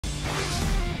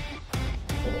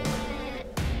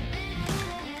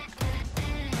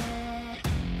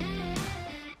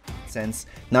sense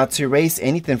not to erase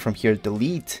anything from here,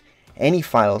 delete any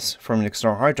files from an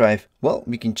external hard drive, well,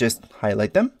 we can just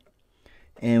highlight them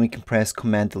and we can press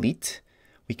Command Delete.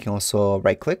 We can also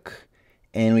right click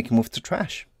and we can move to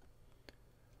trash.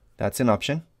 That's an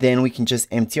option. Then we can just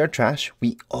empty our trash.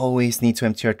 We always need to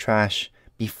empty our trash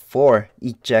before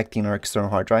ejecting our external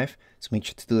hard drive. So make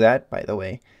sure to do that, by the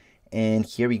way. And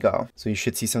here we go. So you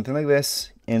should see something like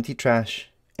this, empty trash,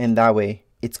 and that way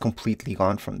it's completely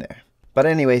gone from there. But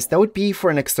anyways, that would be for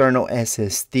an external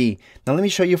SSD. Now let me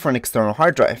show you for an external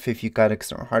hard drive, if you got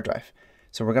external hard drive.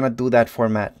 So we're gonna do that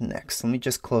format next. Let me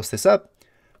just close this up,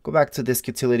 go back to disk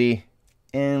utility,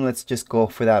 and let's just go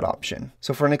for that option.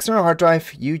 So for an external hard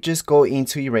drive, you just go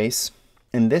into erase,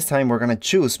 and this time we're gonna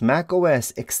choose Mac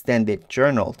OS Extended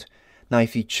Journaled. Now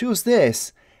if you choose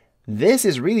this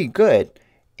is really good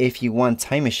if you want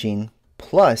Time Machine,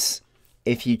 plus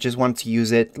if you just want to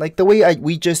use it like the way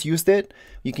we just used it,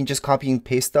 you can just copy and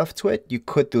paste stuff to it. You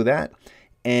could do that,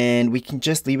 and we can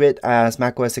just leave it as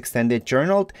Mac OS Extended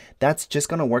Journaled. That's just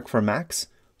gonna work for Macs.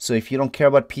 So if you don't care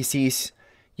about PCs,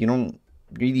 you don't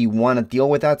really want to deal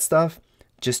with that stuff,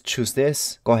 just choose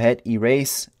this, go ahead,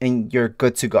 erase, and you're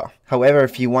good to go. However,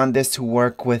 if you want this to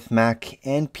work with Mac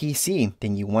and PC,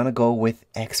 then you want to go with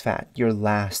exfat, your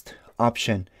last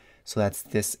option. So that's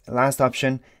this last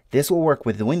option. This will work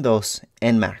with Windows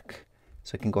and Mac.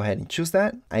 So I can go ahead and choose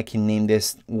that. I can name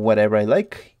this whatever I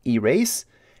like, erase,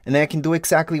 and then I can do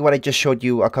exactly what I just showed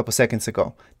you a couple seconds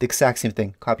ago. The exact same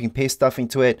thing, copy and paste stuff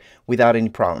into it without any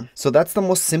problem. So that's the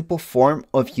most simple form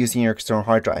of using your external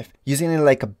hard drive. Using it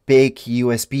like a big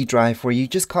USB drive where you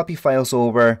just copy files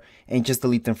over and just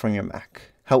delete them from your Mac.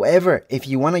 However, if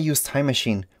you want to use Time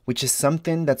Machine, which is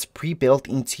something that's pre-built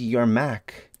into your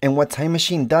Mac, and what Time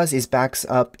Machine does is backs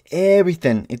up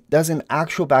everything. It does an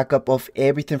actual backup of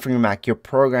everything from your Mac, your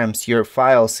programs, your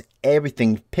files,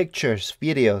 everything, pictures,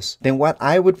 videos. Then what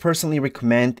I would personally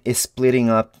recommend is splitting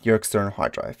up your external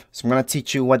hard drive. So I'm going to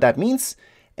teach you what that means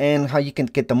and how you can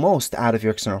get the most out of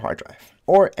your external hard drive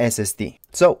or SSD.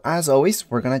 So as always,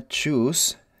 we're going to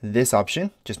choose this option.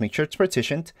 Just make sure it's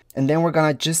partitioned. And then we're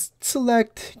going to just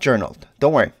select journaled.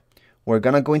 Don't worry. We're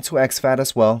going to go into exfat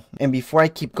as well. And before I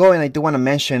keep going, I do want to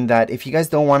mention that if you guys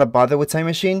don't want to bother with Time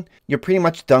Machine, you're pretty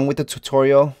much done with the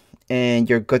tutorial and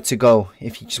you're good to go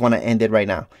if you just want to end it right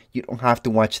now. You don't have to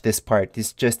watch this part.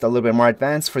 It's just a little bit more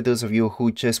advanced for those of you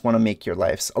who just want to make your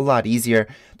lives a lot easier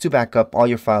to back up all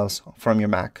your files from your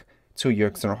Mac to your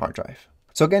external hard drive.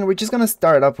 So again, we're just going to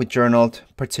start up with journaled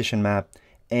partition map,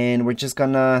 and we're just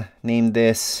going to name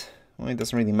this, well, it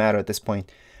doesn't really matter at this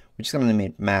point. We're just going to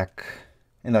name it Mac,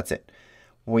 and that's it.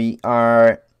 We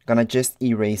are gonna just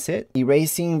erase it.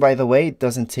 Erasing, by the way,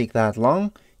 doesn't take that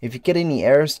long. If you get any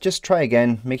errors, just try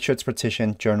again. Make sure it's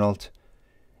partitioned, journaled.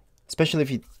 Especially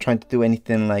if you're trying to do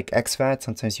anything like exfat,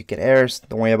 sometimes you get errors.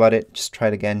 Don't worry about it. Just try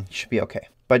it again. You should be okay.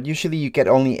 But usually you get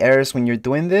only errors when you're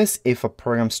doing this if a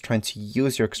program's trying to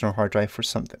use your external hard drive for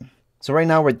something. So right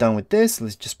now we're done with this.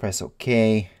 Let's just press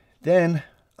OK. Then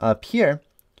up here,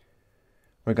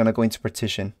 we're gonna go into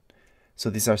partition. So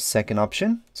this is our second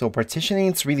option. So partitioning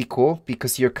is really cool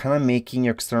because you're kind of making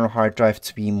your external hard drive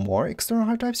to be more external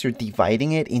hard drives. You're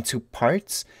dividing it into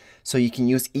parts so you can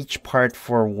use each part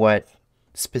for what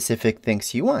specific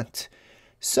things you want.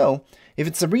 So if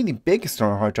it's a really big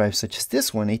external hard drive such as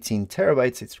this one, 18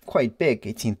 terabytes, it's quite big,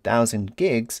 18,000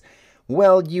 gigs,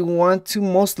 well, you want to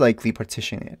most likely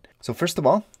partition it. So first of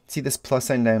all, see this plus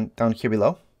sign down here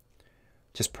below?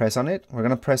 Just press on it. We're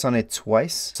going to press on it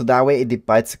twice. So that way it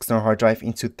divides the external hard drive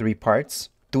into 3 parts.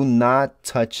 Do not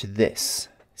touch this.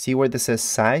 See where this says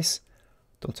size?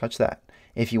 Don't touch that.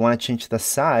 If you want to change the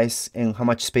size and how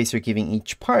much space you're giving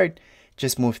each part,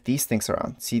 just move these things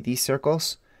around. See these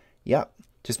circles? Yep.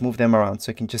 Just move them around.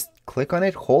 So you can just click on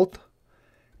it, hold,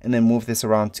 and then move this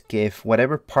around to give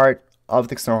whatever part of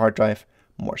the external hard drive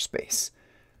more space.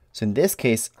 So in this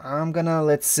case, I'm going to,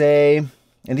 let's say,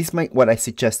 and this might what I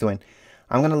suggest doing.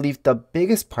 I'm going to leave the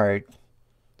biggest part.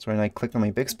 So when I click on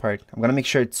my biggest part, I'm going to make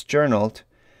sure it's journaled.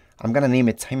 I'm going to name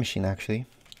it Time Machine actually,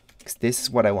 because this is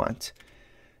what I want.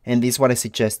 And this is what I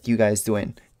suggest you guys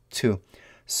doing too.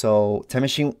 So Time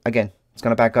Machine, again, it's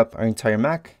going to back up our entire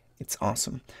Mac. It's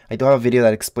awesome. I do have a video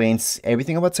that explains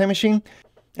everything about Time Machine.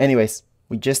 Anyways,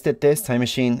 we just did this, Time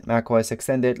Machine, Mac OS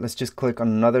Extended. Let's just click on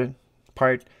another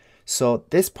part. So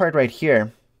this part right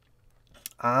here,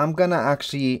 I'm going to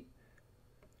actually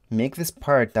make this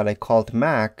part that I called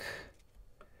Mac,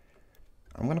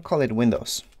 I'm going to call it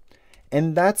Windows.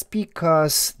 And that's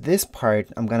because this part,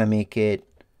 I'm going to make it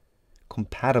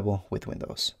compatible with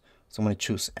Windows. So I'm going to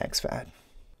choose exfat.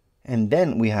 And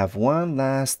then we have one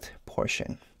last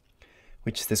portion,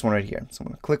 which is this one right here. So I'm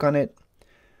going to click on it,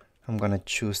 I'm gonna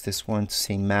choose this one to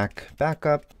say Mac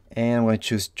backup, and I'm gonna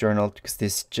choose journal because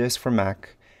this is just for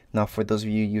Mac. Now for those of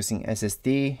you using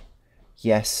SSD,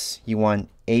 yes, you want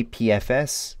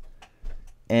APFS,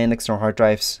 and external hard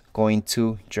drives going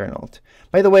to journaled.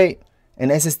 By the way, an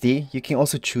SSD, you can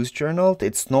also choose journaled.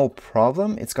 It's no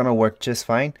problem. It's gonna work just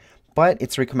fine, but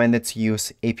it's recommended to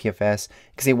use APFS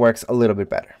because it works a little bit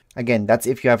better. Again, that's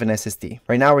if you have an SSD.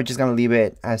 Right now, we're just gonna leave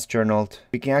it as journaled.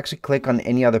 We can actually click on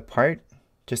any other part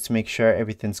just to make sure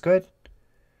everything's good.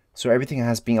 So everything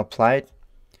has been applied.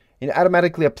 It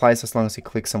automatically applies as long as you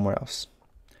click somewhere else.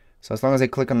 So as long as I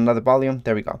click on another volume,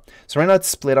 there we go. So right now it's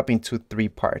split up into 3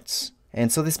 parts.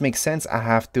 And so this makes sense. I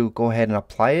have to go ahead and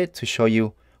apply it to show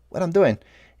you what I'm doing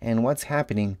and what's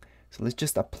happening. So let's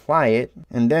just apply it.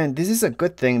 And then this is a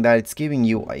good thing that it's giving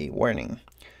you a warning.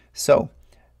 So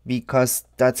because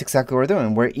that's exactly what we're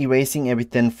doing. We're erasing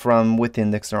everything from within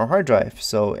the external hard drive.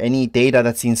 So any data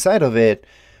that's inside of it,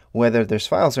 whether there's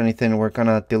files or anything, we're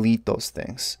gonna delete those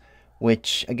things,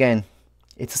 which again,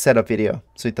 it's a setup video,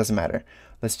 so it doesn't matter.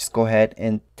 Let's just go ahead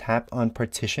and tap on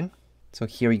partition. So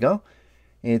here we go.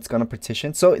 It's gonna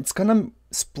partition. So it's gonna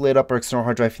split up our external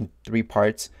hard drive in 3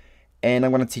 parts. And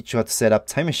I'm gonna teach you how to set up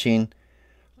Time Machine,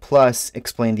 plus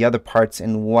explain the other parts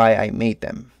and why I made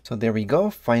them. So there we go.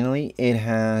 Finally, it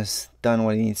has done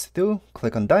what it needs to do.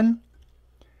 Click on done.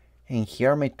 And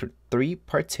here are my 3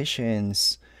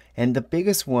 partitions. And the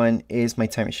biggest one is my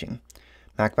Time Machine.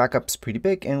 Mac backup's pretty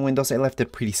big, and Windows I left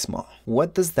it pretty small.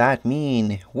 What does that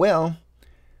mean? Well,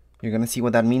 you're gonna see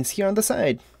what that means here on the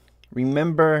side.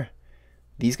 Remember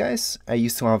these guys? I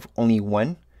used to have only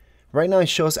 1. Right now it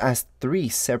shows as 3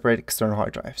 separate external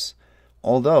hard drives.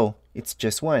 Although it's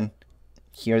just 1.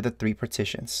 Here are the 3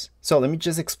 partitions. So let me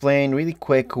just explain really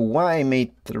quick why I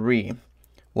made 3.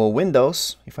 Well,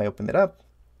 Windows, if I open it up,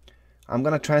 I'm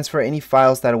gonna transfer any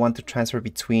files that I want to transfer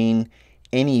between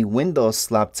any Windows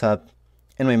laptop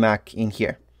and my Mac in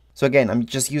here. So again, I'm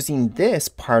just using this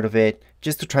part of it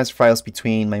just to transfer files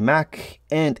between my Mac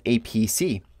and a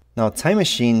PC. Now Time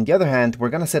Machine, on the other hand, we're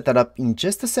gonna set that up in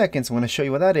just a second, so I'm gonna show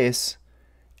you what that is.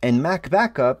 And Mac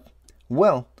backup,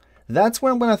 well, that's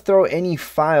where I'm gonna throw any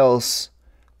files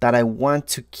that I want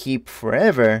to keep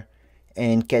forever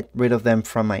and get rid of them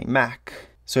from my Mac.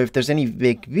 So if there's any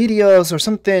big videos or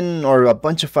something, or a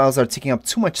bunch of files that are taking up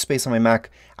too much space on my Mac,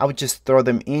 I would just throw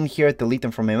them in here, delete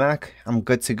them from my Mac. I'm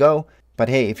good to go. But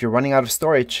hey, if you're running out of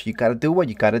storage, you gotta do what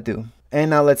you gotta do.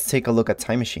 And now let's take a look at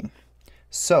Time Machine.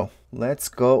 So let's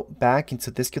go back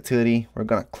into this utility. We're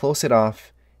gonna close it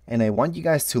off, and I want you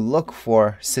guys to look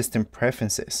for system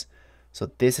preferences. So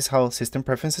this is how system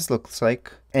preferences looks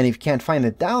like. And if you can't find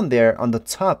it down there on the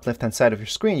top left hand side of your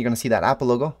screen, you're gonna see that Apple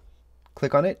logo.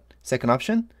 Click on it. Second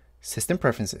option, system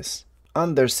preferences.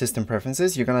 Under system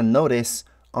preferences, you're gonna notice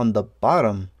on the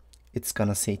bottom, it's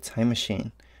gonna say Time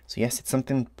Machine. So yes, it's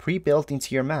something pre-built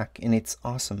into your Mac, and it's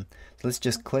awesome. So let's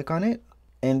just click on it.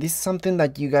 And this is something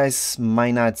that you guys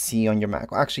might not see on your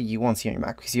Mac. Well, actually, you won't see on your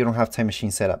Mac because you don't have Time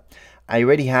Machine set up. I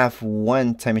already have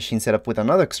one Time Machine set up with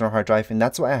another external hard drive, and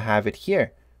that's why I have it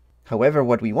here. However,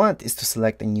 what we want is to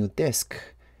select a new disk.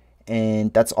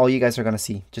 And that's all you guys are going to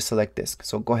see. Just select disk.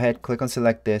 So go ahead, click on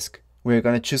select disk. We're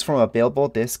going to choose from available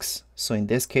disks. So in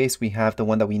this case, we have the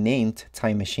one that we named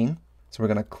Time Machine. So we're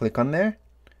going to click on there,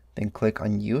 then click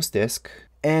on use disk.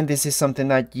 And this is something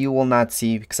that you will not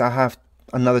see because I have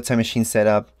another Time Machine set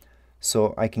up,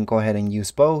 so I can go ahead and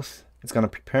use both. It's gonna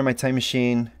prepare my Time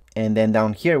Machine, and then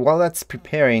down here, while that's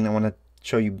preparing, I want to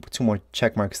show you 2 more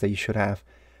check marks that you should have.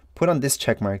 Put on this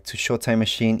check mark to show Time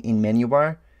Machine in menu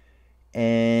bar,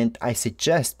 and I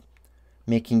suggest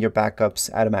making your backups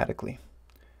automatically.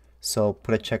 So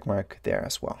put a check mark there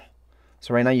as well.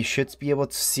 So right now you should be able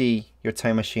to see your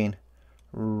Time Machine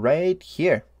right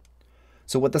here.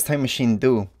 So what does Time Machine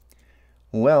do?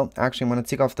 Well, actually, I'm going to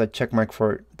take off the check mark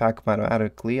for backup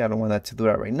automatically. I don't want that to do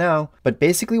that right now. But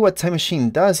basically what Time Machine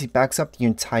does, it backs up the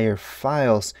entire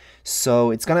files.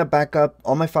 So it's going to back up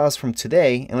all my files from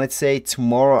today. And let's say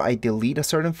tomorrow I delete a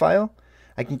certain file.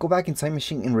 I can go back in Time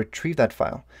Machine and retrieve that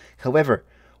file. However,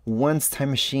 once Time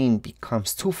Machine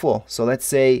becomes too full, so let's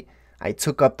say I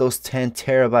took up those 10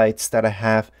 terabytes that I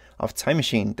have of Time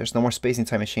Machine. There's no more space in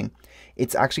Time Machine.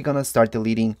 It's actually going to start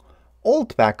deleting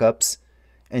old backups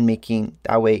and making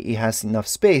that way it has enough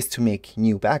space to make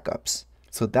new backups.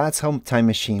 So that's how Time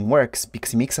Machine works,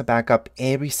 because it makes a backup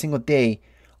every single day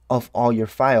of all your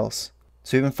files.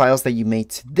 So even files that you made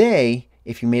today,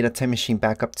 if you made a Time Machine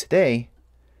backup today,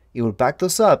 it will back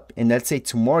those up, and let's say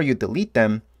tomorrow you delete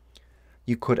them,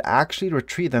 you could actually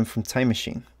retrieve them from Time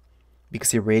Machine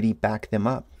because it already backed them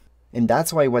up. And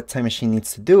that's why what Time Machine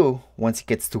needs to do once it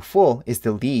gets too full is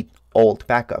delete old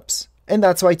backups. And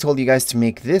that's why I told you guys to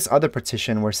make this other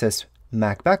partition where it says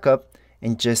Mac Backup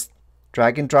and just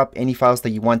drag and drop any files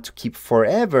that you want to keep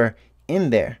forever in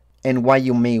there. And why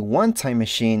you may want Time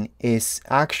Machine is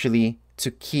actually to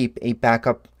keep a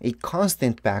backup, a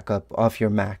constant backup of your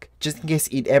Mac. Just in case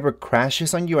it ever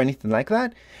crashes on you or anything like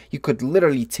that, you could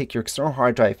literally take your external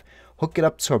hard drive, hook it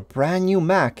up to a brand new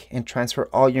Mac and transfer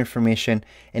all your information,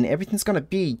 and everything's gonna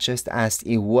be just as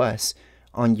it was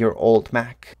on your old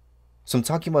Mac. So I'm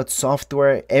talking about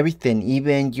software, everything,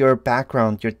 even your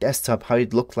background, your desktop, how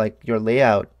it looked like, your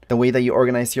layout, the way that you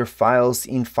organize your files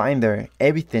in Finder,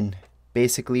 everything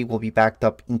basically will be backed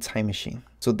up in Time Machine.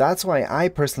 So that's why I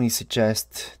personally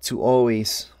suggest to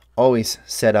always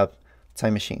set up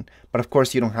Time Machine. But of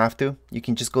course you don't have to. You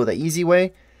can just go the easy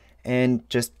way and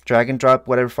just drag and drop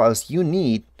whatever files you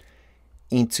need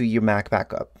into your Mac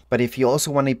backup. But if you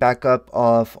also want a backup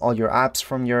of all your apps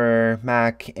from your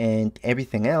Mac and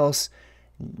everything else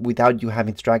without you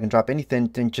having to drag and drop anything,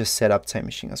 then just set up Time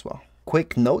Machine as well.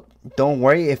 Quick note, don't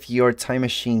worry if your Time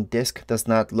Machine disk does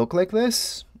not look like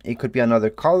this. It could be another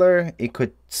color, it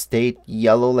could stay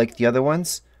yellow like the other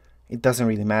ones. It doesn't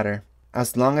really matter.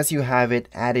 As long as you have it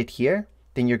added here,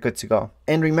 then you're good to go.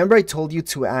 And remember I told you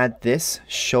to add this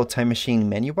Show Time Machine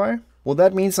menu bar? Well,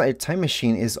 that means our Time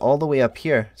Machine is all the way up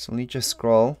here. So let me just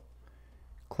scroll,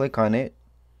 click on it.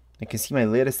 I can see my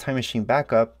latest Time Machine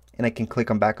backup and I can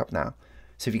click on backup now.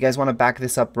 So if you guys want to back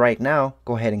this up right now,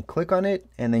 go ahead and click on it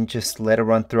and then just let it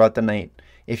run throughout the night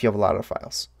if you have a lot of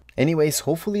files. Anyways,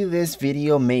 hopefully this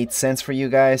video made sense for you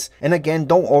guys. And again,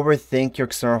 don't overthink your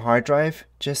external hard drive.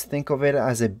 Just think of it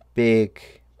as a big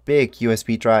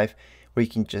USB drive where you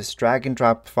can just drag and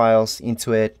drop files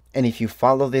into it. And if you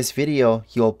follow this video,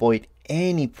 you'll avoid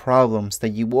any problems that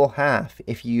you will have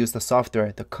if you use the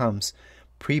software that comes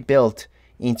pre-built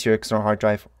into your external hard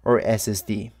drive or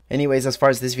SSD. Anyways, as far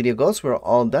as this video goes, we're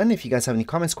all done. If you guys have any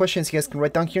comments, questions, you guys can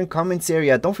write down here in the comments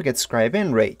area. Don't forget to subscribe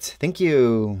and rate. Thank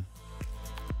you.